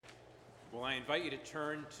Well, I invite you to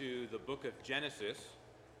turn to the book of Genesis,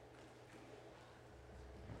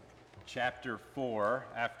 chapter 4.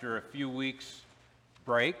 After a few weeks'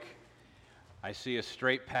 break, I see a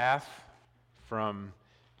straight path from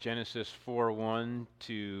Genesis 4:1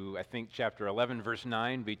 to, I think, chapter 11, verse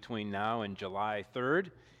 9, between now and July 3rd.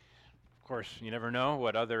 Of course, you never know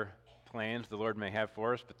what other plans the Lord may have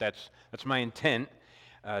for us, but that's my intent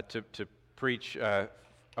to preach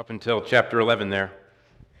up until chapter 11 there.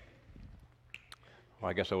 Well,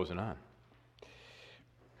 I guess I wasn't on.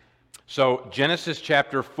 So, Genesis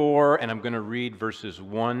chapter 4, and I'm going to read verses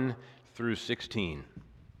 1 through 16.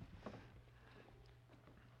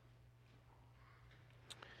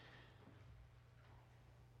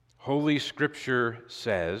 Holy Scripture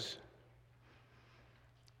says,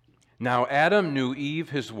 "Now Adam knew Eve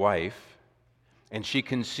his wife, and she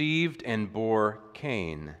conceived and bore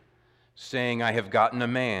Cain, saying, 'I have gotten a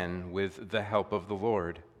man with the help of the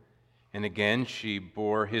Lord.' And again she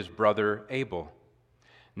bore his brother Abel.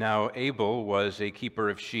 Now Abel was a keeper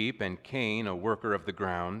of sheep, and Cain a worker of the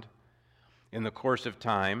ground. In the course of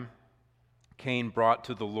time, Cain brought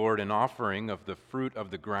to the Lord an offering of the fruit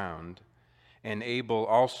of the ground, and Abel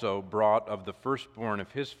also brought of the firstborn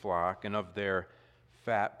of his flock and of their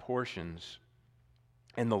fat portions.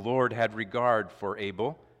 And the Lord had regard for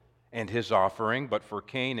Abel and his offering, but for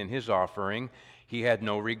Cain and his offering he had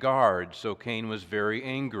no regard. So Cain was very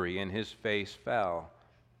angry, and his face fell.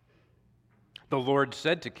 The Lord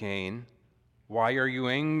said to Cain, 'Why are you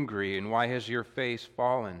angry, and why has your face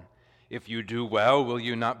fallen? If you do well, will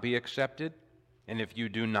you not be accepted? And if you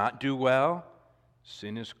do not do well,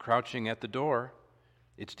 sin is crouching at the door.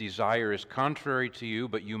 Its desire is contrary to you,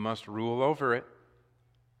 but you must rule over it.'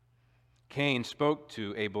 Cain spoke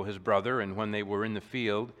to Abel his brother, and when they were in the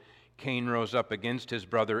field, Cain rose up against his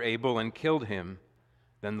brother Abel and killed him.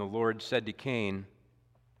 Then the Lord said to Cain,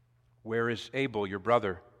 'Where is Abel your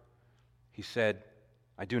brother?' He said,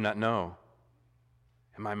 'I do not know.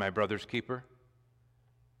 Am I my brother's keeper?'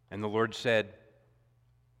 And the Lord said,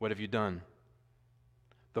 'What have you done?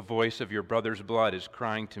 The voice of your brother's blood is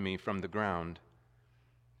crying to me from the ground.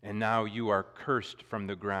 And now you are cursed from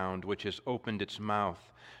the ground, which has opened its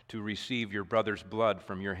mouth to receive your brother's blood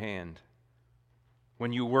from your hand.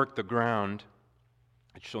 When you work the ground,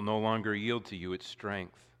 it shall no longer yield to you its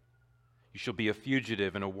strength. You shall be a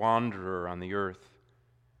fugitive and a wanderer on the earth.'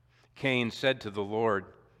 Cain said to the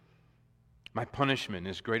Lord, 'My punishment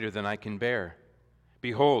is greater than I can bear.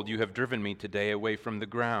 Behold, you have driven me today away from the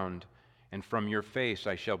ground, and from your face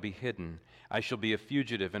I shall be hidden. I shall be a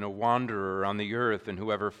fugitive and a wanderer on the earth, and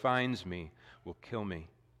whoever finds me will kill me.'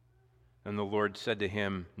 And the Lord said to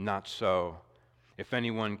him, 'Not so. If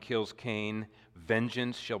anyone kills Cain,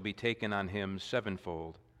 vengeance shall be taken on him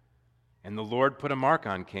sevenfold.' And the Lord put a mark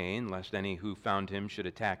on Cain, lest any who found him should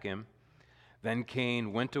attack him. Then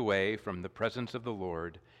Cain went away from the presence of the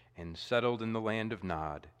Lord and settled in the land of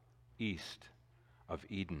Nod, east of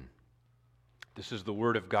Eden." This is the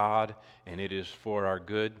word of God, and it is for our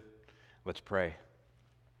good. Let's pray.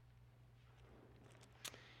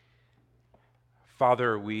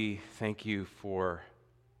 Father, we thank you for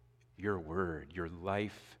your word, your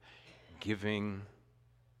life-giving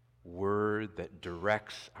word that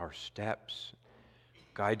directs our steps,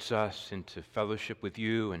 guides us into fellowship with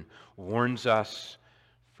you, and warns us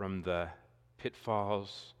from the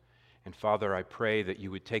pitfalls. And Father, I pray that you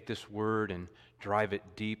would take this word and drive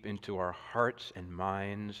it deep into our hearts and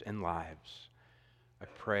minds and lives. I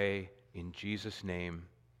pray in Jesus' name,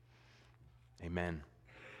 amen.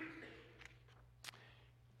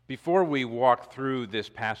 Before we walk through this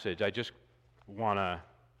passage, I just want to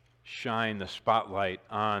shine the spotlight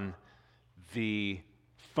on the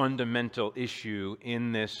fundamental issue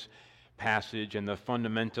in this passage and the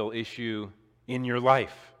fundamental issue in your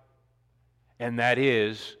life. And that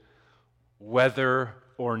is whether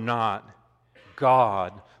or not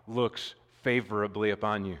God looks favorably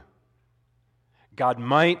upon you. God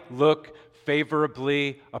might look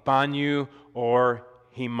favorably upon you, or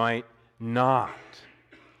he might not.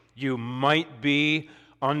 You might be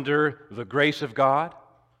under the grace of God,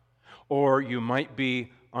 or you might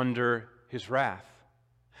be under his wrath.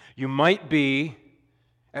 You might be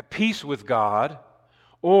at peace with God,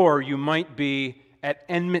 or you might be at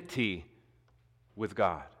enmity with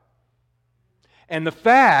God. And the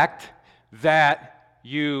fact that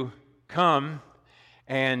you come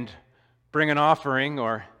and bring an offering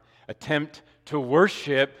or attempt to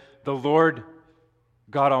worship the Lord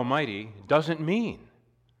God Almighty doesn't mean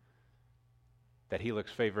that he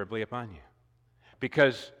looks favorably upon you.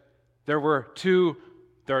 Because there are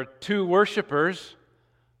two worshipers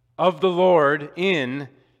of the Lord in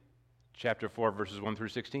chapter 4, verses 1 through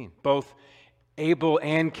 16. Both Abel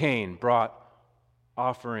and Cain brought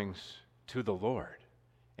offerings to the Lord,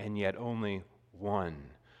 and yet only one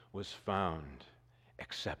was found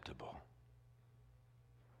acceptable.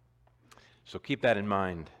 So keep that in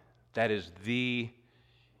mind. That is the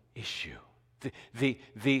issue.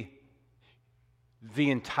 The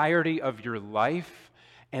entirety of your life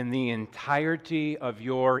and the entirety of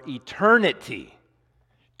your eternity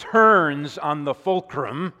turns on the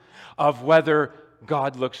fulcrum of whether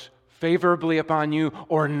God looks favorably upon you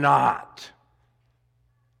or not.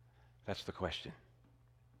 That's the question.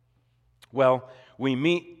 Well, we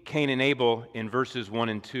meet Cain and Abel in verses 1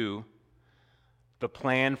 and 2. The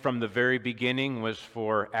plan from the very beginning was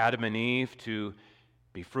for Adam and Eve to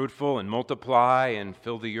be fruitful and multiply and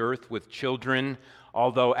fill the earth with children.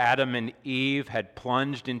 Although Adam and Eve had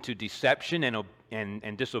plunged into deception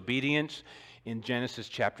and disobedience in Genesis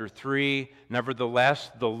chapter 3,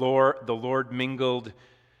 nevertheless, the Lord mingled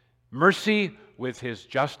mercy with his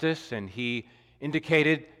justice, and he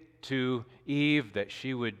indicated to Eve that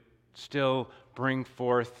she would still bring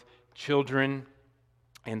forth children.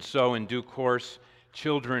 And so, in due course,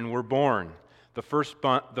 children were born. The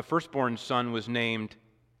firstborn son was named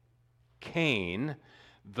Cain.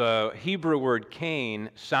 The Hebrew word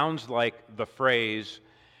Cain sounds like the phrase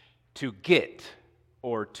to get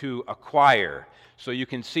or to acquire. So you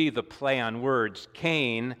can see the play on words.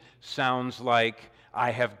 Cain sounds like I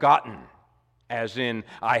have gotten, as in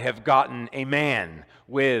I have gotten a man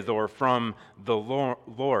with or from the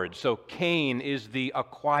Lord. So Cain is the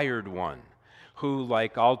acquired one, who,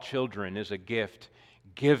 like all children, is a gift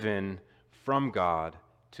given from God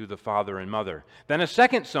to the father and mother. Then a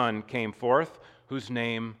second son came forth, whose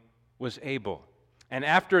name was Abel. And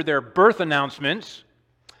after their birth announcements,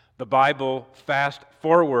 the Bible fast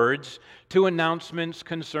forwards to announcements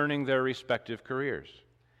concerning their respective careers.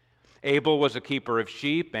 Abel was a keeper of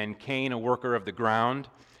sheep, and Cain a worker of the ground.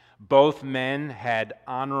 Both men had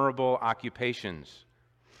honorable occupations.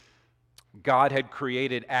 God had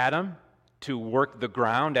created Adam to work the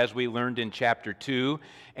ground, as we learned in chapter 2,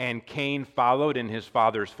 and Cain followed in his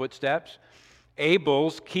father's footsteps.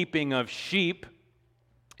 Abel's keeping of sheep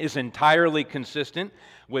is entirely consistent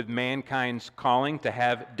with mankind's calling to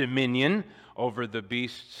have dominion over the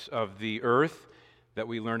beasts of the earth that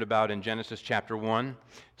we learned about in Genesis chapter 1.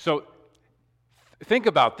 So think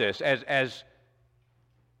about this as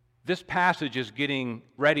this passage is getting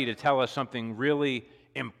ready to tell us something really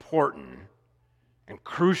important and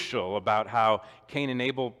crucial about how Cain and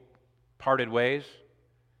Abel parted ways.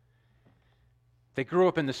 They grew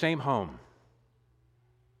up in the same home.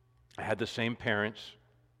 They had the same parents,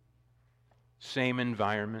 same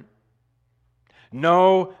environment.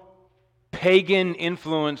 No pagan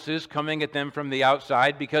influences coming at them from the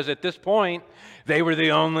outside, because at this point, they were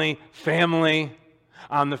the only family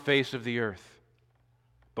on the face of the earth.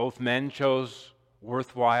 Both men chose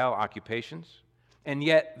worthwhile occupations, and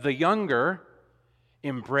yet the younger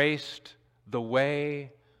embraced the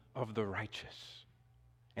way of the righteous,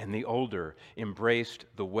 and the older embraced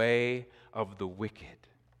the way of the wicked.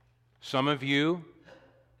 Some of you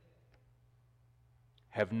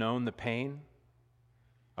have known the pain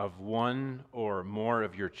of one or more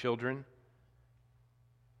of your children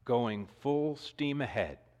going full steam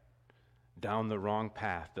ahead down the wrong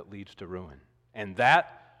path that leads to ruin. And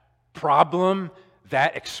that problem,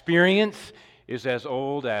 that experience, is as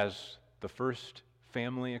old as the first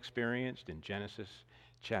family experienced in Genesis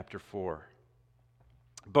chapter 4.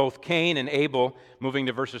 Both Cain and Abel, moving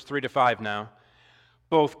to verses 3 to 5 now,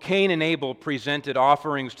 both Cain and Abel presented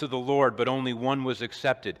offerings to the Lord, but only one was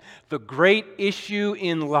accepted. The great issue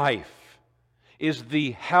in life is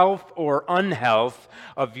the health or unhealth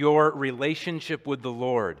of your relationship with the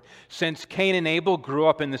Lord. Since Cain and Abel grew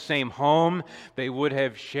up in the same home, they would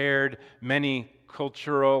have shared many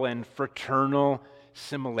cultural and fraternal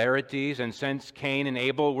similarities. And since Cain and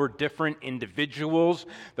Abel were different individuals,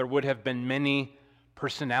 there would have been many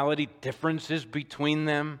personality differences between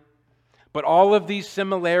them. But all of these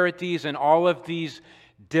similarities and all of these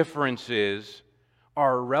differences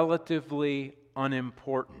are relatively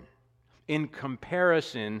unimportant in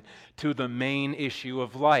comparison to the main issue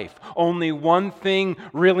of life. Only one thing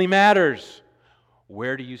really matters.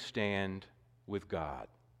 Where do you stand with God?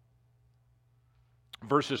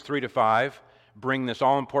 Verses 3 to 5 bring this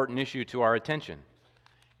all-important issue to our attention.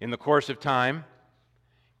 In the course of time,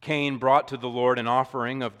 Cain brought to the Lord an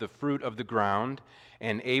offering of the fruit of the ground,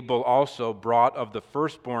 and Abel also brought of the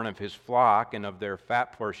firstborn of his flock and of their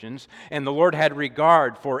fat portions. And the Lord had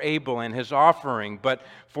regard for Abel and his offering, but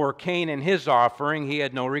for Cain and his offering he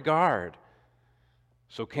had no regard.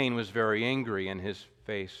 So Cain was very angry, and his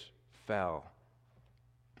face fell.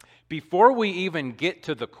 Before we even get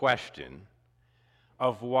to the question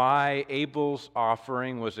of why Abel's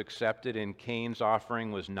offering was accepted and Cain's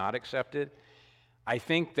offering was not accepted, I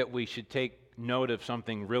think that we should take note of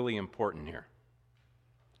something really important here.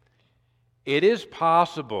 It is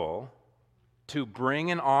possible to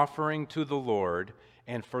bring an offering to the Lord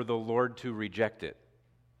and for the Lord to reject it.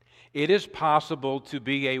 It is possible to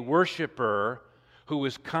be a worshiper who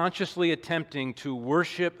is consciously attempting to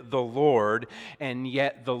worship the Lord, and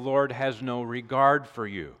yet the Lord has no regard for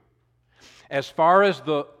you. As far as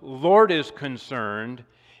the Lord is concerned,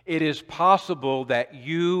 it is possible that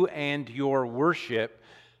you and your worship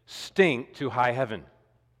stink to high heaven.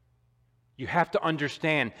 You have to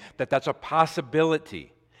understand that that's a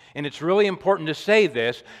possibility. And it's really important to say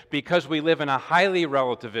this because we live in a highly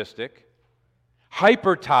relativistic,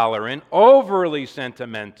 hyper-tolerant, overly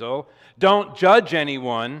sentimental, don't judge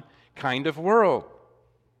anyone kind of world.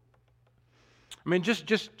 I mean,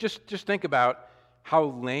 just think about how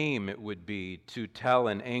lame it would be to tell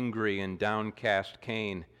an angry and downcast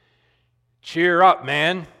Cain, cheer up,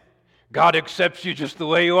 man. God accepts you just the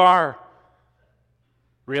way you are.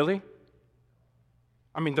 Really?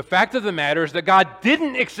 I mean, the fact of the matter is that God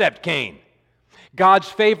didn't accept Cain. God's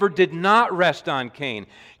favor did not rest on Cain.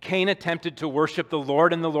 Cain attempted to worship the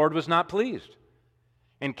Lord, and the Lord was not pleased.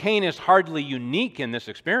 And Cain is hardly unique in this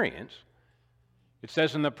experience. It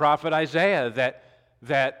says in the prophet Isaiah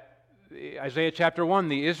that Isaiah chapter 1,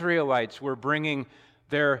 the Israelites were bringing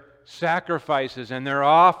their sacrifices and their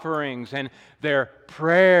offerings and their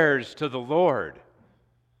prayers to the Lord.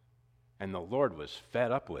 And the Lord was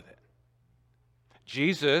fed up with it.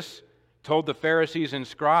 Jesus told the Pharisees and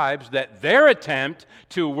scribes that their attempt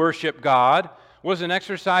to worship God was an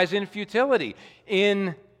exercise in futility.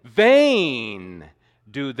 In vain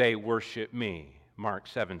do they worship me. Mark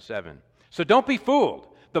 7:7. So don't be fooled.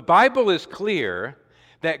 The Bible is clear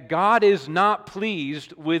that God is not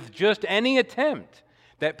pleased with just any attempt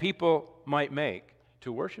that people might make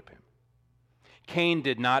to worship Him. Cain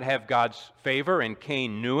did not have God's favor, and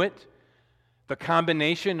Cain knew it. The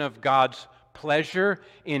combination of God's pleasure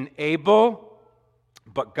in Abel,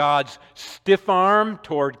 but God's stiff arm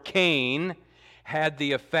toward Cain had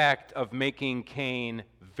the effect of making Cain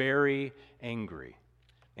very angry,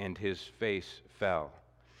 and his face fell.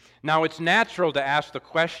 Now, it's natural to ask the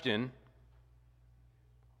question,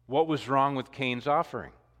 what was wrong with Cain's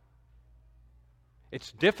offering?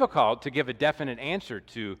 It's difficult to give a definite answer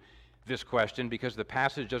to this question because the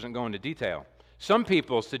passage doesn't go into detail. Some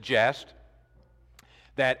people suggest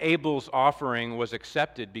that Abel's offering was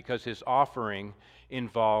accepted because his offering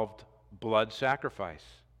involved blood sacrifice.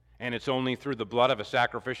 And it's only through the blood of a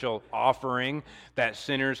sacrificial offering that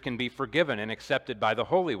sinners can be forgiven and accepted by the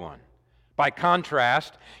Holy One. By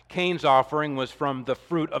contrast, Cain's offering was from the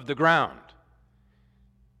fruit of the ground.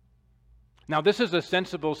 Now, this is a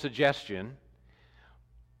sensible suggestion,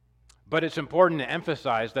 but it's important to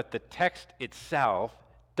emphasize that the text itself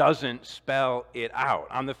doesn't spell it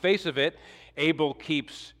out. On the face of it, Abel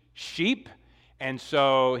keeps sheep, and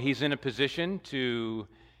so he's in a position to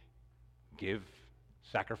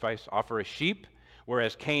offer a sheep,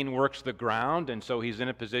 whereas Cain works the ground, and so he's in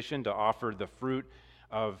a position to offer the fruit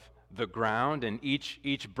of the ground, and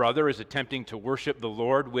each brother is attempting to worship the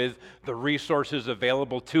Lord with the resources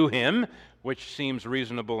available to him, which seems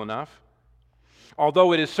reasonable enough.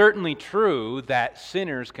 Although it is certainly true that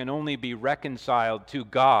sinners can only be reconciled to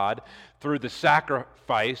God through the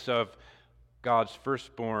sacrifice of God's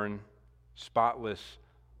firstborn, spotless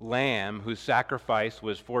lamb, whose sacrifice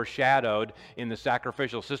was foreshadowed in the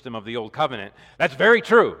sacrificial system of the Old Covenant. That's very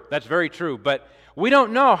true. That's very true. But we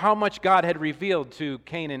don't know how much God had revealed to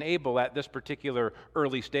Cain and Abel at this particular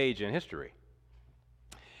early stage in history.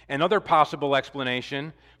 Another possible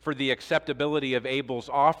explanation for the acceptability of Abel's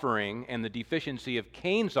offering and the deficiency of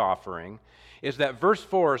Cain's offering is that verse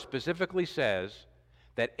 4 specifically says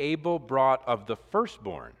that Abel brought of the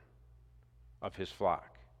firstborn of his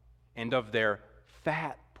flock and of their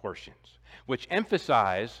fat portions, which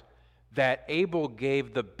emphasize that Abel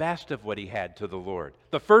gave the best of what he had to the Lord.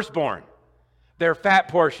 The firstborn, their fat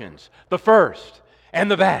portions, the first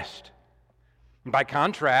and the best. By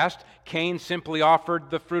contrast, Cain simply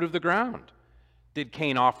offered the fruit of the ground. Did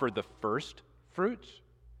Cain offer the first fruits?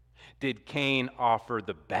 Did Cain offer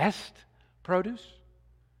the best produce?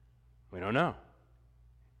 We don't know.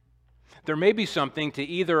 There may be something to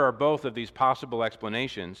either or both of these possible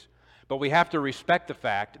explanations, but we have to respect the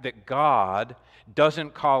fact that God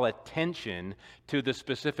doesn't call attention to the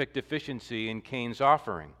specific deficiency in Cain's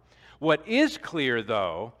offering. What is clear,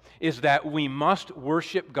 though, is that we must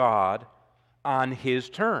worship God on His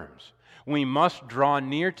terms. We must draw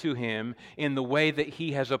near to Him in the way that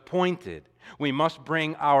He has appointed. We must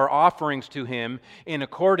bring our offerings to Him in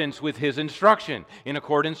accordance with His instruction, in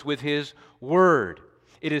accordance with His Word.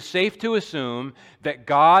 It is safe to assume that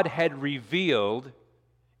God had revealed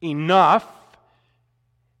enough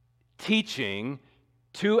teaching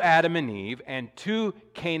to Adam and Eve and to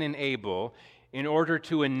Cain and Abel in order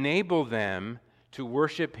to enable them to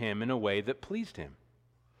worship Him in a way that pleased Him.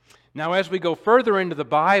 Now, as we go further into the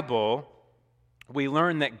Bible, we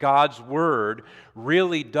learn that God's Word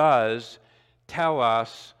really does tell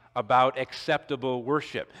us about acceptable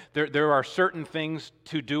worship. There are certain things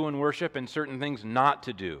to do in worship and certain things not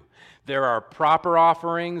to do. There are proper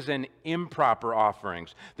offerings and improper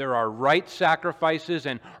offerings. There are right sacrifices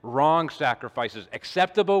and wrong sacrifices,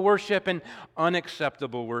 acceptable worship and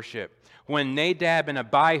unacceptable worship. When Nadab and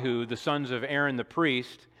Abihu, the sons of Aaron the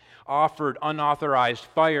priest, offered unauthorized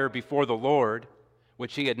fire before the Lord,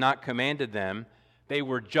 which He had not commanded them, they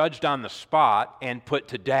were judged on the spot and put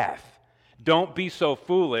to death. Don't be so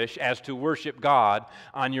foolish as to worship God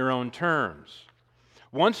on your own terms.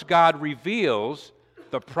 Once God reveals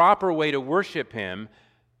the proper way to worship Him,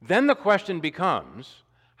 then the question becomes,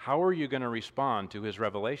 how are you going to respond to His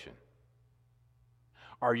revelation?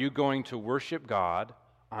 Are you going to worship God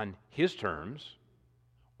on His terms,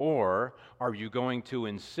 or are you going to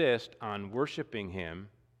insist on worshiping Him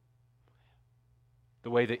the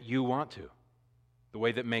way that you want to? The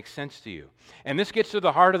way that makes sense to you. And this gets to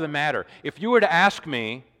the heart of the matter. If you were to ask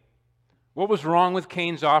me, what was wrong with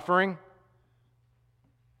Cain's offering?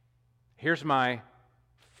 Here's my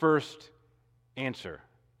first answer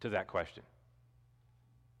to that question.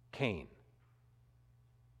 Cain.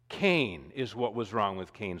 Cain is what was wrong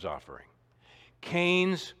with Cain's offering.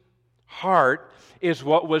 Cain's heart is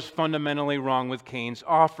what was fundamentally wrong with Cain's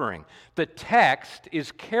offering. The text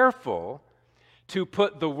is careful to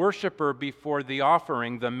put the worshiper before the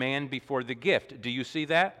offering, the man before the gift. Do you see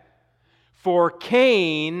that? For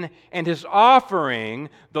Cain and his offering,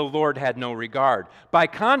 the Lord had no regard. By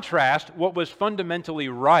contrast, what was fundamentally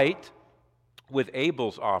right with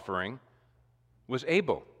Abel's offering was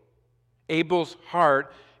Abel. Abel's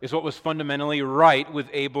heart is what was fundamentally right with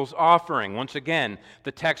Abel's offering. Once again,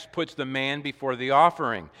 the text puts the man before the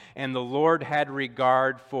offering, and the Lord had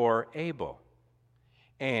regard for Abel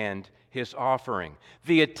and his offering.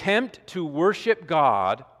 The attempt to worship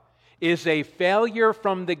God is a failure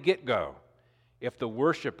from the get-go if the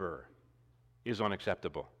worshiper is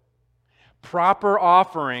unacceptable. Proper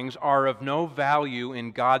offerings are of no value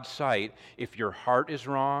in God's sight if your heart is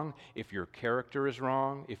wrong, if your character is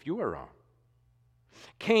wrong, if you are wrong.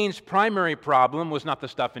 Cain's primary problem was not the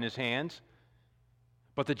stuff in his hands,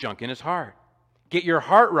 but the junk in his heart. Get your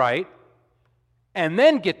heart right, and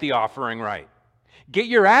then get the offering right. Get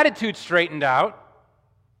your attitude straightened out,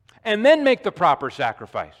 and then make the proper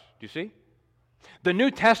sacrifice. Do you see? The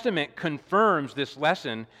New Testament confirms this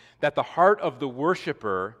lesson that the heart of the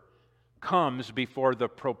worshiper comes before the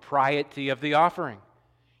propriety of the offering.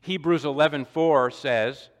 Hebrews 11:4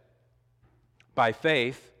 says, by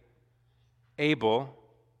faith, Abel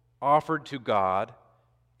offered to God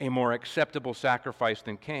a more acceptable sacrifice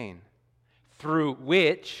than Cain, through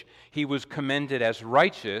which he was commended as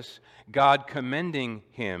righteous, God commending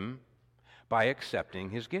him by accepting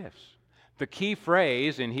his gifts. The key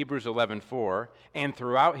phrase in Hebrews 11:4 and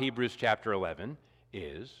throughout Hebrews chapter 11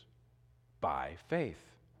 is by faith.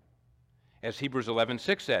 As Hebrews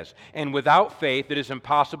 11:6 says, and without faith it is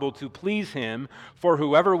impossible to please Him, for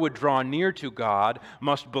whoever would draw near to God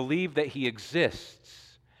must believe that He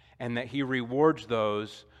exists and that He rewards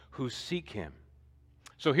those who seek Him.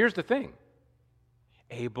 So here's the thing.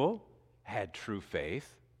 Abel had true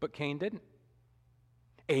faith, but Cain didn't.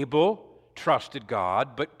 Abel trusted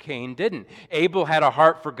God, but Cain didn't. Abel had a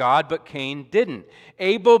heart for God, but Cain didn't.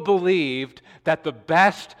 Abel believed that the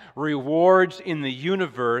best rewards in the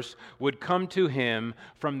universe would come to him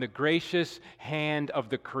from the gracious hand of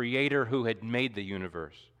the Creator who had made the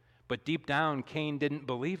universe. But deep down, Cain didn't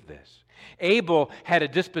believe this. Abel had a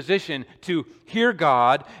disposition to hear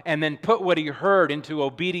God and then put what he heard into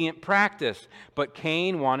obedient practice, but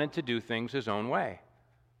Cain wanted to do things his own way.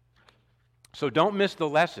 So don't miss the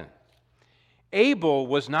lesson. Abel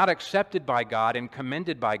was not accepted by God and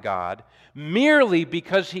commended by God merely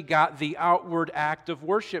because he got the outward act of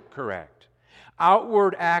worship correct.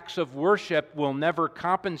 Outward acts of worship will never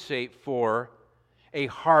compensate for a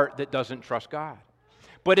heart that doesn't trust God.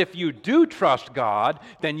 But if you do trust God,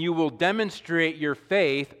 then you will demonstrate your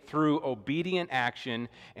faith through obedient action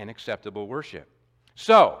and acceptable worship.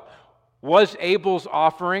 So, was Abel's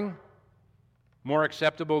offering more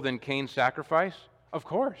acceptable than Cain's sacrifice? Of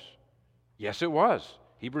course. Yes, it was.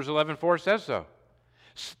 Hebrews 11:4 says so.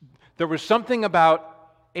 There was something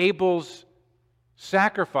about Abel's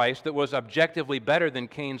sacrifice that was objectively better than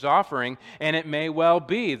Cain's offering, and it may well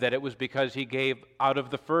be that it was because he gave out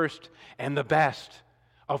of the first and the best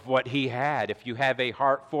of what he had. If you have a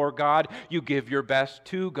heart for God, you give your best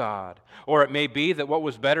to God. Or it may be that what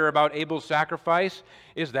was better about Abel's sacrifice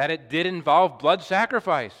is that it did involve blood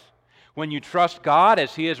sacrifice. When you trust God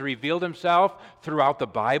as He has revealed Himself throughout the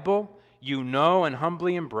Bible, you know and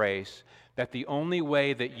humbly embrace that the only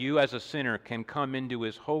way that you as a sinner can come into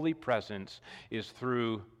His holy presence is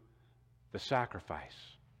through the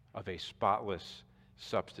sacrifice of a spotless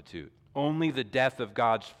substitute. Only the death of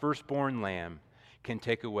God's firstborn lamb can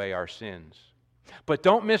take away our sins. But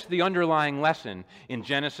don't miss the underlying lesson in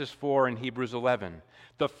Genesis 4 and Hebrews 11.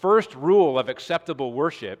 The first rule of acceptable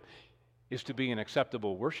worship is to be an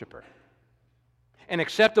acceptable worshiper. An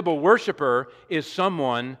acceptable worshiper is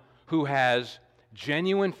someone who has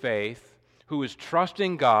genuine faith, who is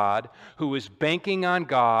trusting God, who is banking on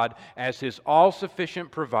God as His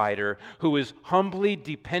all-sufficient provider, who is humbly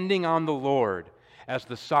depending on the Lord as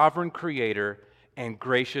the sovereign creator and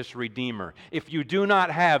gracious Redeemer. If you do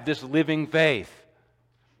not have this living faith,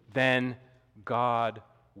 then God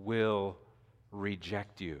will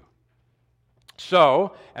reject you.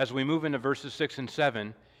 So, as we move into verses 6 and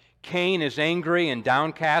 7, Cain is angry and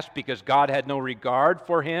downcast because God had no regard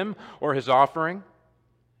for him or his offering.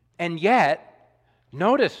 And yet,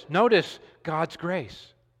 notice God's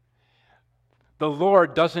grace. The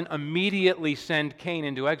Lord doesn't immediately send Cain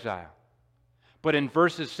into exile. But in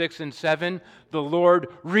verses 6 and 7, the Lord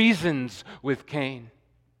reasons with Cain,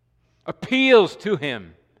 appeals to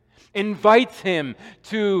him, invites him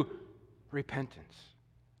to repentance.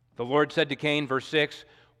 The Lord said to Cain, verse 6,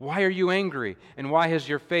 "Why are you angry, and why has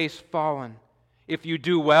your face fallen? If you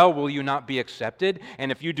do well, will you not be accepted?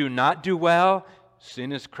 And if you do not do well,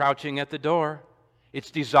 sin is crouching at the door. Its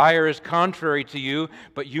desire is contrary to you,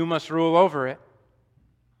 but you must rule over it."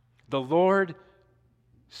 The Lord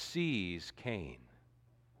sees Cain.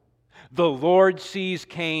 The Lord sees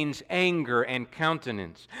Cain's anger and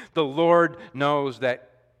countenance. The Lord knows that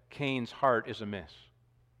Cain's heart is amiss.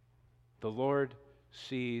 The Lord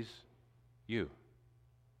sees you.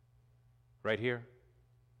 Right here,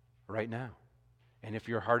 right now. And if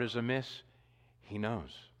your heart is amiss, He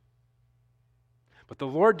knows. But the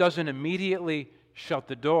Lord doesn't immediately shut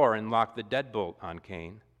the door and lock the deadbolt on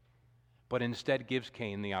Cain, but instead gives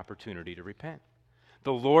Cain the opportunity to repent.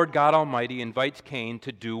 The Lord God Almighty invites Cain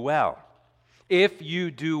to do well. If you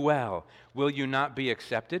do well, will you not be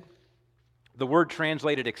accepted? The word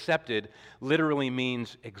translated accepted literally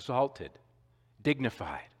means exalted,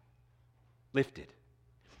 dignified, lifted.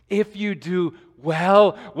 If you do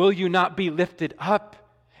well, will you not be lifted up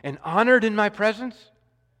and honored in my presence?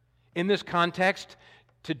 In this context,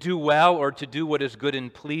 to do well or to do what is good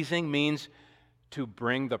and pleasing means to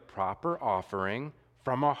bring the proper offering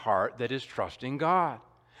from a heart that is trusting God.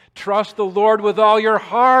 Trust the Lord with all your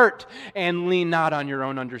heart and lean not on your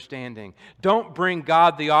own understanding. Don't bring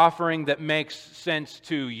God the offering that makes sense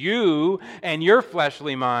to you and your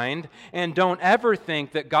fleshly mind, and don't ever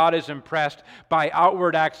think that God is impressed by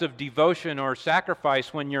outward acts of devotion or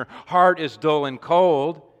sacrifice when your heart is dull and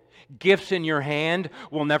cold. Gifts in your hand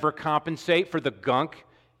will never compensate for the gunk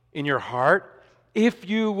in your heart. If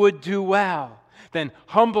you would do well, then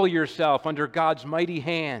humble yourself under God's mighty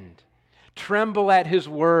hand. Tremble at His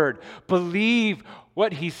word. Believe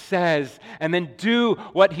what He says, and then do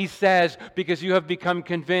what He says because you have become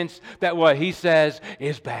convinced that what He says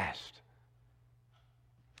is best.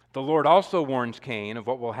 The Lord also warns Cain of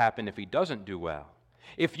what will happen if he doesn't do well.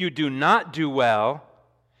 If you do not do well,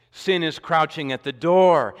 sin is crouching at the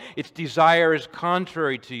door. Its desire is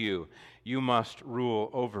contrary to you. You must rule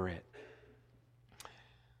over it.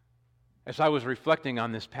 As I was reflecting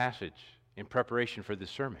on this passage in preparation for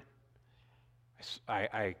this sermon,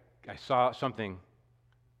 I saw something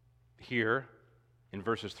here in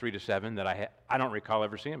verses 3 to 7 that I don't recall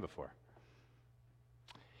ever seeing before.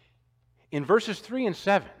 In verses 3 and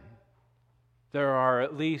 7, there are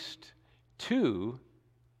at least two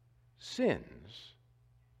sins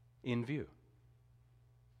in view.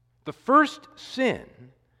 The first sin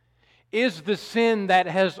is the sin that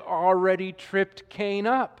has already tripped Cain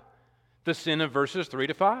up, the sin of verses 3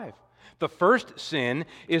 to 5. The first sin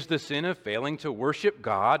is the sin of failing to worship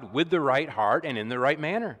God with the right heart and in the right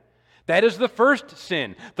manner. That is the first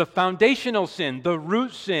sin, the foundational sin, the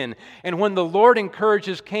root sin. And when the Lord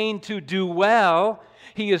encourages Cain to do well,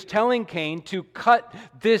 He is telling Cain to cut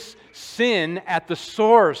this sin at the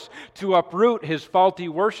source, to uproot his faulty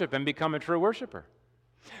worship and become a true worshiper.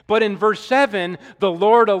 But in verse 7, the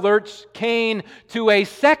Lord alerts Cain to a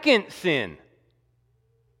second sin,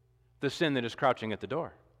 the sin that is crouching at the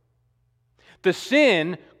door. The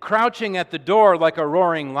sin crouching at the door like a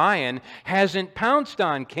roaring lion hasn't pounced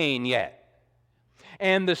on Cain yet.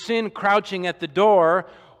 And the sin crouching at the door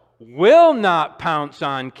will not pounce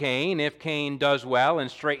on Cain if Cain does well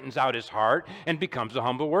and straightens out his heart and becomes a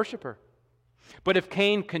humble worshiper. But if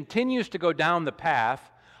Cain continues to go down the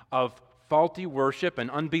path of faulty worship and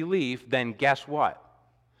unbelief, then guess what?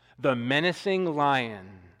 The menacing lion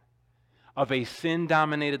of a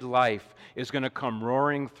sin-dominated life is going to come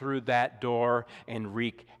roaring through that door and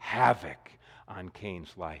wreak havoc on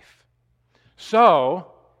Cain's life.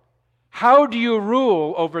 So, how do you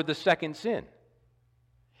rule over the second sin?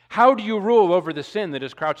 How do you rule over the sin that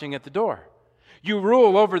is crouching at the door? You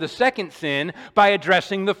rule over the second sin by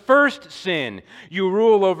addressing the first sin. You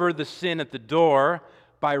rule over the sin at the door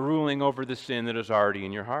by ruling over the sin that is already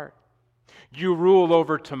in your heart. You rule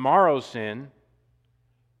over tomorrow's sin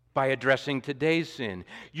by addressing today's sin.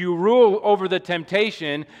 You rule over the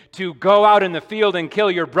temptation to go out in the field and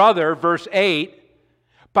kill your brother, verse 8,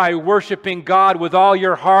 by worshiping God with all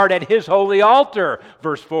your heart at His holy altar,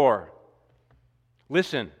 verse 4.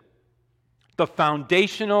 Listen, the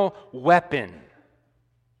foundational weapon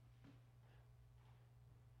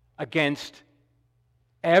against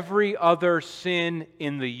every other sin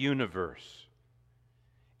in the universe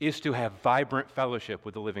is to have vibrant fellowship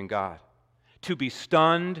with the living God, to be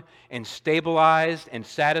stunned and stabilized and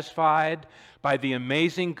satisfied by the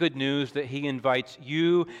amazing good news that He invites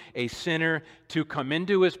you, a sinner, to come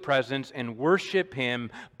into His presence and worship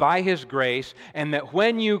Him by His grace, and that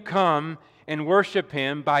when you come and worship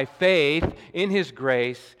Him by faith in His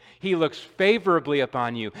grace, He looks favorably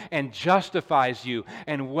upon you and justifies you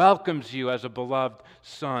and welcomes you as a beloved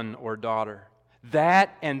son or daughter.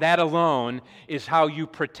 That and that alone is how you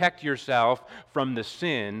protect yourself from the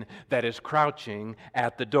sin that is crouching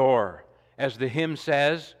at the door. As the hymn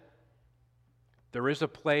says, there is a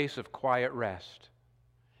place of quiet rest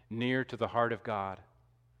near to the heart of God,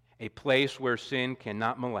 a place where sin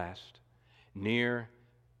cannot molest, near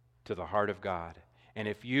to the heart of God. And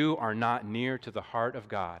if you are not near to the heart of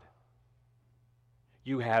God,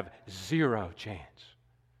 you have zero chance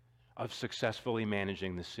of successfully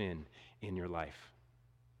managing the sin in your life,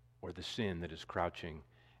 or the sin that is crouching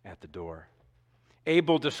at the door.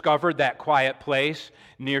 Abel discovered that quiet place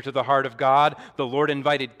near to the heart of God. The Lord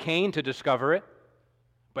invited Cain to discover it,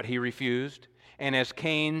 but he refused. And as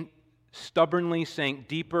Cain stubbornly sank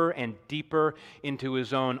deeper and deeper into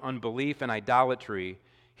his own unbelief and idolatry,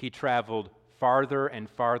 he traveled farther and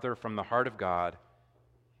farther from the heart of God.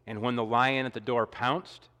 And when the lion at the door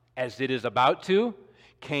pounced, as it is about to,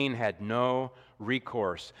 Cain had no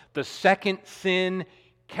recourse. The second sin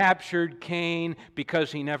captured Cain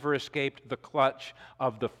because he never escaped the clutch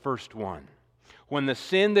of the first one. When the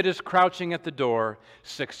sin that is crouching at the door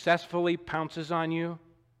successfully pounces on you,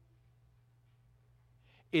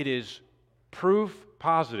 it is proof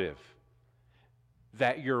positive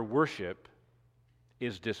that your worship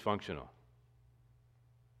is dysfunctional.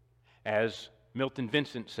 As Milton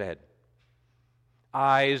Vincent said,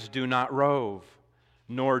 eyes do not rove,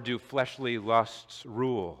 nor do fleshly lusts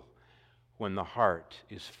rule when the heart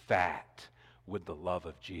is fat with the love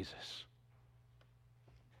of Jesus.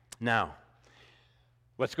 Now,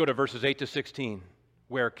 let's go to verses 8 to 16,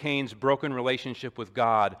 where Cain's broken relationship with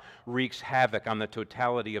God wreaks havoc on the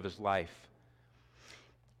totality of his life.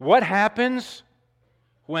 What happens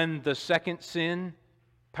when the second sin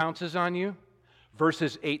pounces on you?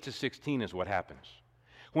 Verses 8 to 16 is what happens.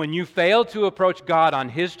 When you fail to approach God on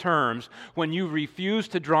His terms, when you refuse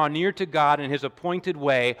to draw near to God in His appointed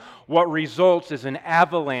way, what results is an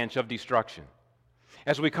avalanche of destruction.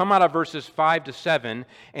 As we come out of verses 5 to 7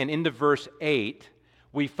 and into verse 8,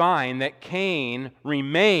 we find that Cain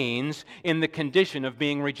remains in the condition of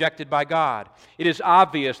being rejected by God. It is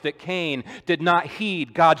obvious that Cain did not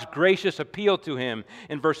heed God's gracious appeal to him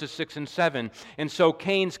in verses 6 and 7. And so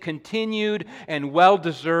Cain's continued and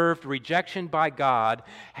well-deserved rejection by God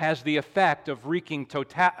has the effect of wreaking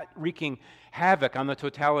havoc on the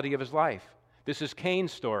totality of his life. This is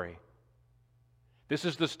Cain's story. This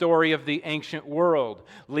is the story of the ancient world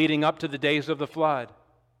leading up to the days of the flood.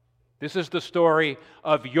 This is the story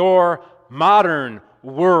of your modern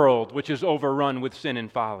world, which is overrun with sin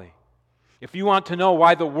and folly. If you want to know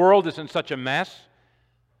why the world is in such a mess,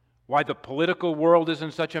 why the political world is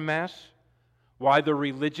in such a mess, why the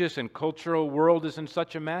religious and cultural world is in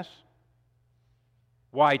such a mess,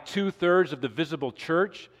 why 2/3 of the visible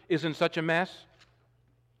church is in such a mess,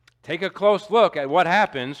 take a close look at what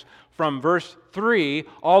happens from verse 3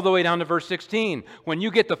 all the way down to verse 16. When you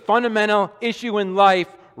get the fundamental issue in life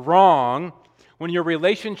wrong, when your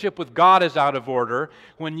relationship with God is out of order,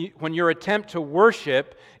 when your attempt to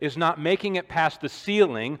worship is not making it past the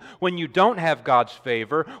ceiling, when you don't have God's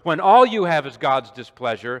favor, when all you have is God's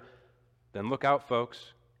displeasure, then look out,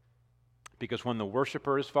 folks. Because when the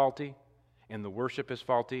worshiper is faulty and the worship is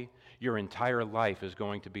faulty, your entire life is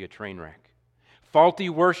going to be a train wreck. Faulty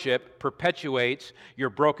worship perpetuates your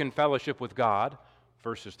broken fellowship with God,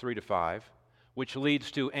 verses 3 to 5, which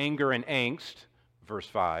leads to anger and angst, verse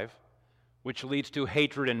 5, which leads to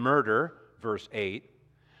hatred and murder, verse 8,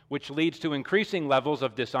 which leads to increasing levels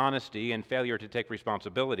of dishonesty and failure to take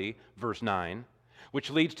responsibility, verse 9, which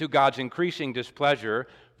leads to God's increasing displeasure,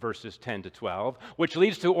 verses 10 to 12, which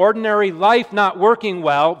leads to ordinary life not working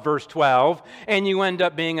well, verse 12, and you end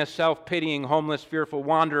up being a self-pitying, homeless, fearful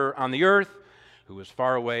wanderer on the earth who is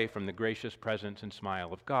far away from the gracious presence and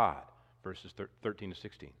smile of God, verses 13 to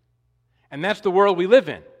 16. And that's the world we live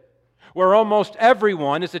in, where almost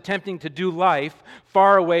everyone is attempting to do life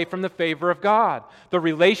far away from the favor of God. The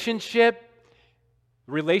relationships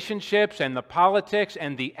and the politics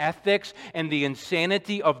and the ethics and the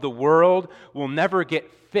insanity of the world will never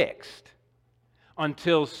get fixed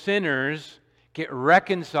until sinners get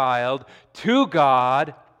reconciled to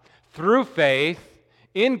God through faith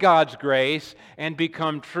in God's grace and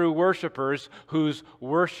become true worshipers whose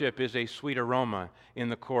worship is a sweet aroma in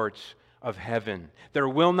the courts of heaven. There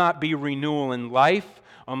will not be renewal in life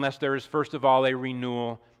unless there is first of all a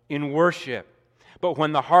renewal in worship. But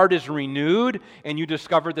when the heart is renewed and you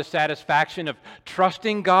discover the satisfaction of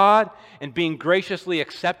trusting God and being graciously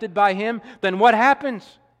accepted by Him, then what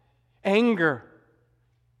happens? Anger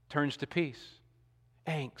turns to peace.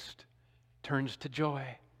 Angst turns to joy.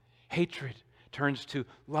 Hatred turns to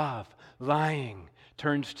love. Lying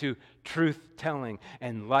turns to truth-telling.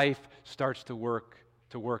 And life starts to work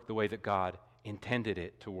the way that God intended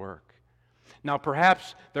it to work. Now,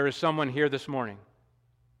 perhaps there is someone here this morning,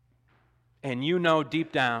 and you know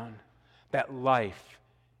deep down that life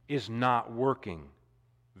is not working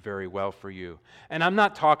very well for you. And I'm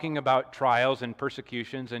not talking about trials and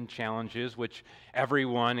persecutions and challenges which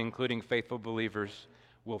everyone, including faithful believers,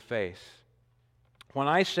 will face. When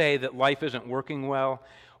I say that life isn't working well,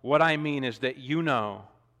 what I mean is that you know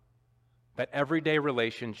that everyday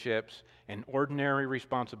relationships and ordinary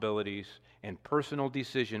responsibilities and personal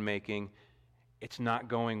decision-making, it's not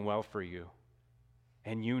going well for you.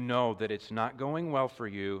 And you know that it's not going well for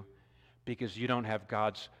you because you don't have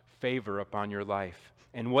God's favor upon your life.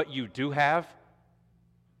 And what you do have,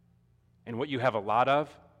 and what you have a lot of,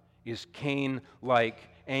 is Cain-like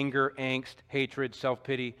anger, angst, hatred,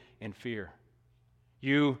 self-pity, and fear.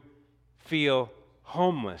 You feel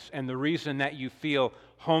homeless, and the reason that you feel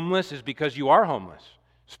homeless is because you are homeless,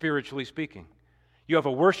 spiritually speaking. You have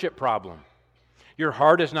a worship problem. Your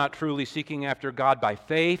heart is not truly seeking after God by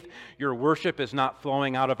faith. Your worship is not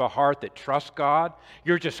flowing out of a heart that trusts God.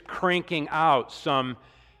 You're just cranking out some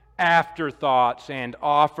afterthoughts and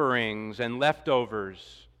offerings and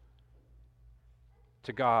leftovers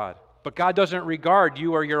to God. But God doesn't regard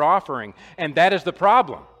you or your offering, and that is the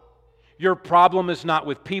problem. Your problem is not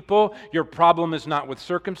with people. Your problem is not with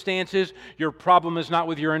circumstances. Your problem is not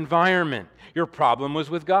with your environment. Your problem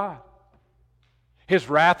was with God. His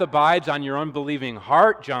wrath abides on your unbelieving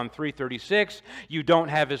heart, John 3:36. You don't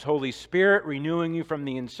have His Holy Spirit renewing you from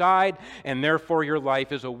the inside, and therefore your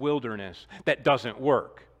life is a wilderness that doesn't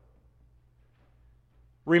work.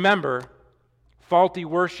 Remember, faulty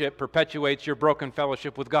worship perpetuates your broken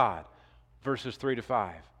fellowship with God, verses 3 to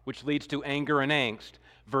 5, which leads to anger and angst,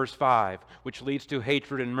 verse 5, which leads to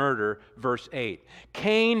hatred and murder, verse 8.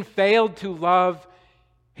 Cain failed to love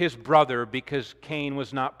his brother because Cain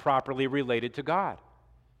was not properly related to God.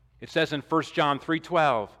 It says in 1 John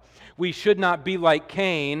 3:12, we should not be like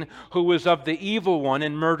Cain, who was of the evil one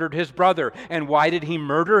and murdered his brother. And why did he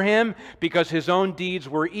murder him? Because his own deeds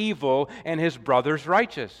were evil and his brother's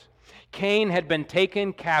righteous. Cain had been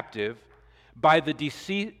taken captive by the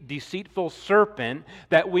deceitful serpent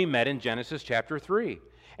that we met in Genesis chapter 3.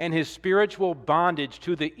 And his spiritual bondage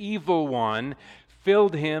to the evil one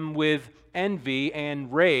filled him with envy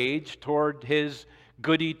and rage toward his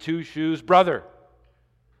goody two-shoes brother.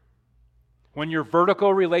 When your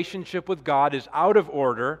vertical relationship with God is out of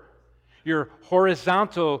order, your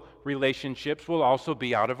horizontal relationships will also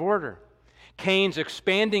be out of order. Cain's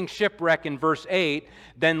expanding shipwreck in verse 8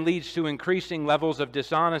 then leads to increasing levels of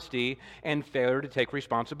dishonesty and failure to take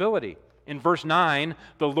responsibility. In verse 9,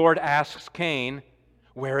 the Lord asks Cain,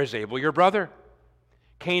 "Where is Abel your brother?"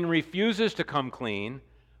 Cain refuses to come clean,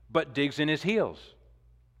 but digs in his heels.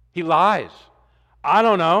 He lies. "I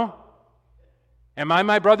don't know. Am I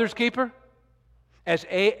my brother's keeper? As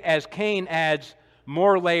Cain adds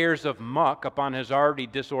more layers of muck upon his already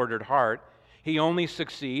disordered heart, he only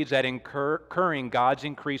succeeds at incurring God's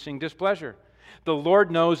increasing displeasure. The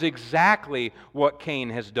Lord knows exactly what Cain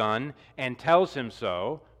has done and tells him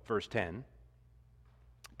so, verse 10.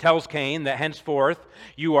 Tells Cain that henceforth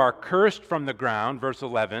you are cursed from the ground, verse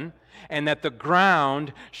 11, and that the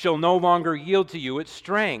ground shall no longer yield to you its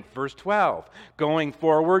strength, verse 12. Going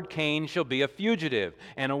forward, Cain shall be a fugitive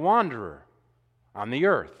and a wanderer on the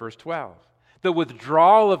earth, verse 12. The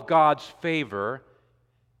withdrawal of God's favor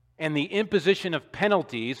and the imposition of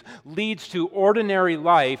penalties leads to ordinary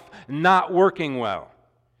life not working well.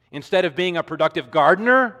 Instead of being a productive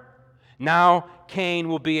gardener, now Cain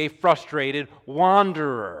will be a frustrated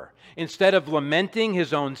wanderer. Instead of lamenting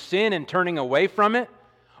his own sin and turning away from it,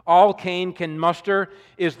 all Cain can muster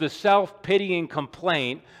is the self-pitying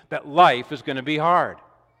complaint that life is going to be hard.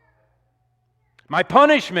 My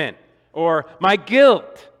punishment or my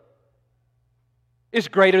guilt is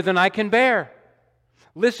greater than I can bear.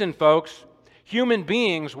 Listen, folks, human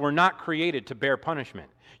beings were not created to bear punishment.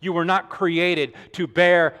 You were not created to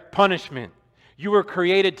bear punishment. You were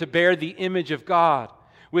created to bear the image of God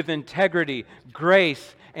with integrity,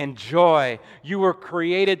 grace, and joy. You were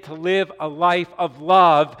created to live a life of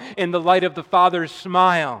love in the light of the Father's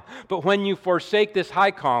smile. But when you forsake this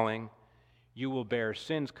high calling, you will bear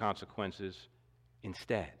sin's consequences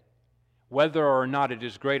instead. Whether or not it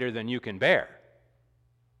is greater than you can bear,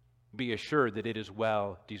 be assured that it is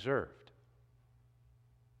well deserved.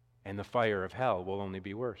 And the fire of hell will only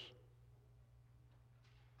be worse.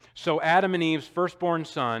 So Adam and Eve's firstborn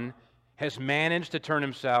son has managed to turn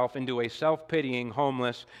himself into a self-pitying,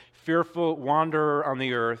 homeless, fearful wanderer on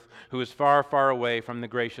the earth who is far, far away from the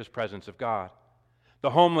gracious presence of God.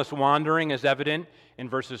 The homeless wandering is evident in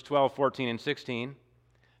verses 12, 14, and 16.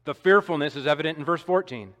 The fearfulness is evident in verse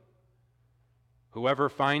 14. Whoever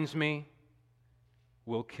finds me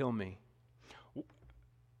will kill me.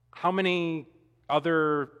 How many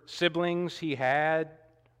other siblings he had,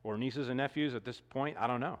 or nieces and nephews at this point, I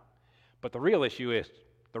don't know. But the real issue is,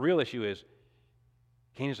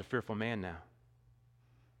 Cain is a fearful man now.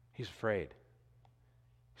 He's afraid.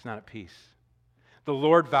 He's not at peace. The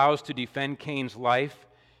Lord vows to defend Cain's life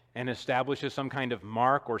and establishes some kind of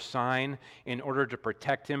mark or sign in order to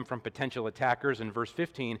protect him from potential attackers in verse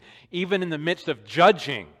 15. Even in the midst of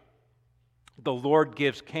judging, the Lord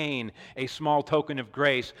gives Cain a small token of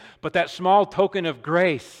grace, but that small token of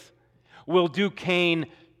grace will do Cain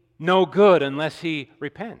no good unless he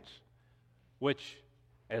repents, which,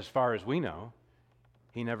 as far as we know,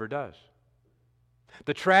 he never does.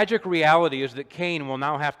 The tragic reality is that Cain will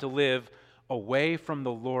now have to live away from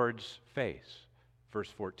the Lord's face, verse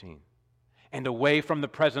 14, and away from the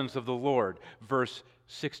presence of the Lord, verse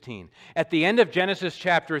 16. At the end of Genesis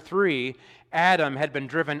chapter 3, Adam had been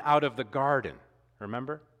driven out of the garden,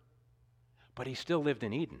 remember? But he still lived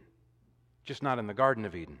in Eden, just not in the Garden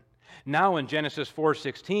of Eden. Now in Genesis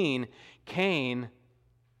 4:16, Cain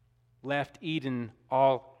left Eden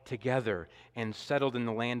altogether and settled in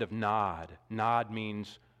the land of Nod. Nod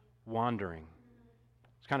means wandering.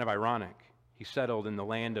 It's kind of ironic. He settled in the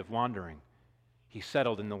land of wandering. He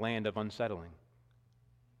settled in the land of unsettling.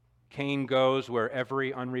 Cain goes where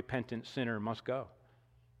every unrepentant sinner must go,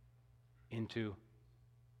 into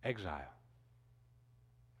exile.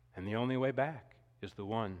 And the only way back is the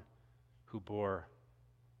one who bore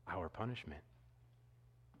our punishment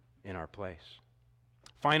in our place.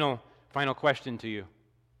 Final question to you.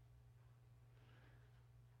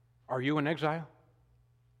 Are you in exile?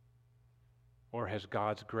 Or has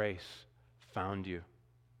God's grace found you?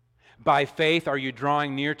 By faith, are you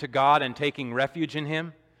drawing near to God and taking refuge in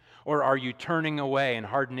Him? Or are you turning away and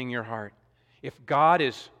hardening your heart? If God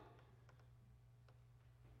is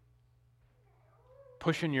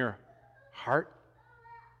pushing your heart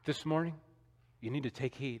this morning, you need to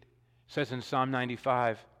take heed. It says in Psalm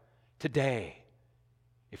 95, today,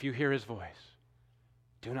 if you hear His voice,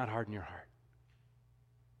 do not harden your heart.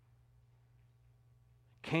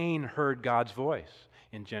 Cain heard God's voice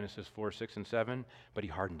in Genesis 4, 6, and 7, but he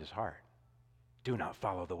hardened his heart. Do not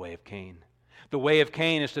follow the way of Cain. The way of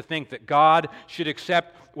Cain is to think that God should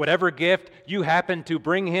accept whatever gift you happen to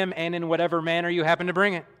bring Him and in whatever manner you happen to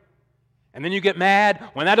bring it. And then you get mad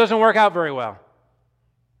when that doesn't work out very well.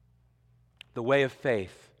 The way of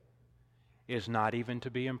faith is not even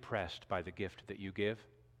to be impressed by the gift that you give,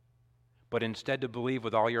 but instead to believe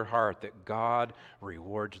with all your heart that God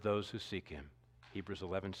rewards those who seek Him. Hebrews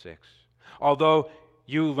 11:6. Although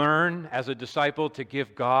you learn as a disciple to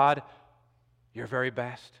give God your very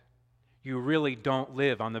best, you really don't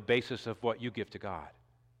live on the basis of what you give to God.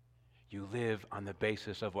 You live on the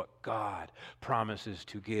basis of what God promises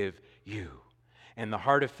to give you. And the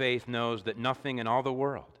heart of faith knows that nothing in all the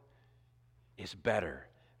world is better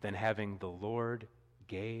than having the Lord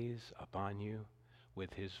gaze upon you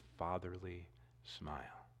with his fatherly smile.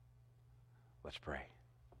 Let's pray.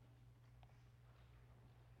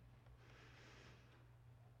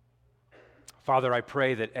 Father, I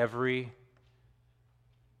pray that every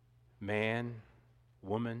man,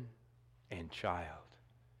 woman, and child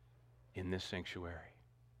in this sanctuary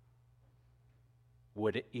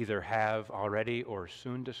would either have already or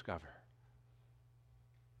soon discover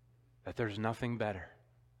that there's nothing better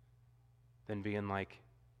than being like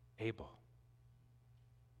Abel,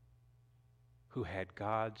 who had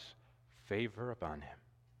God's favor upon him.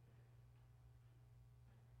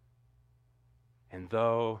 And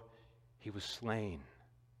though he was slain,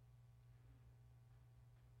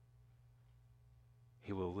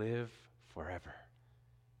 he will live forever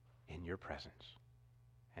in your presence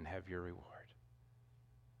and have your reward.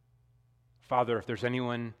 Father, if there's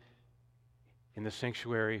anyone in the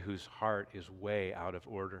sanctuary whose heart is way out of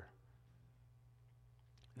order,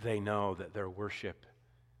 they know that their worship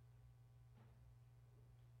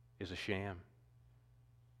is a sham,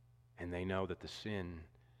 and they know that the sin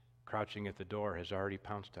crouching at the door has already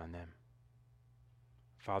pounced on them.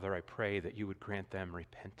 Father, I pray that you would grant them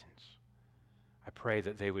repentance. I pray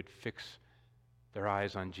that they would fix their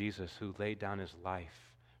eyes on Jesus, who laid down his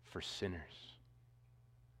life for sinners,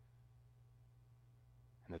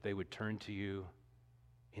 and that they would turn to you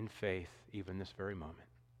in faith even this very moment.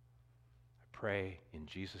 I pray in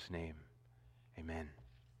Jesus' name, amen.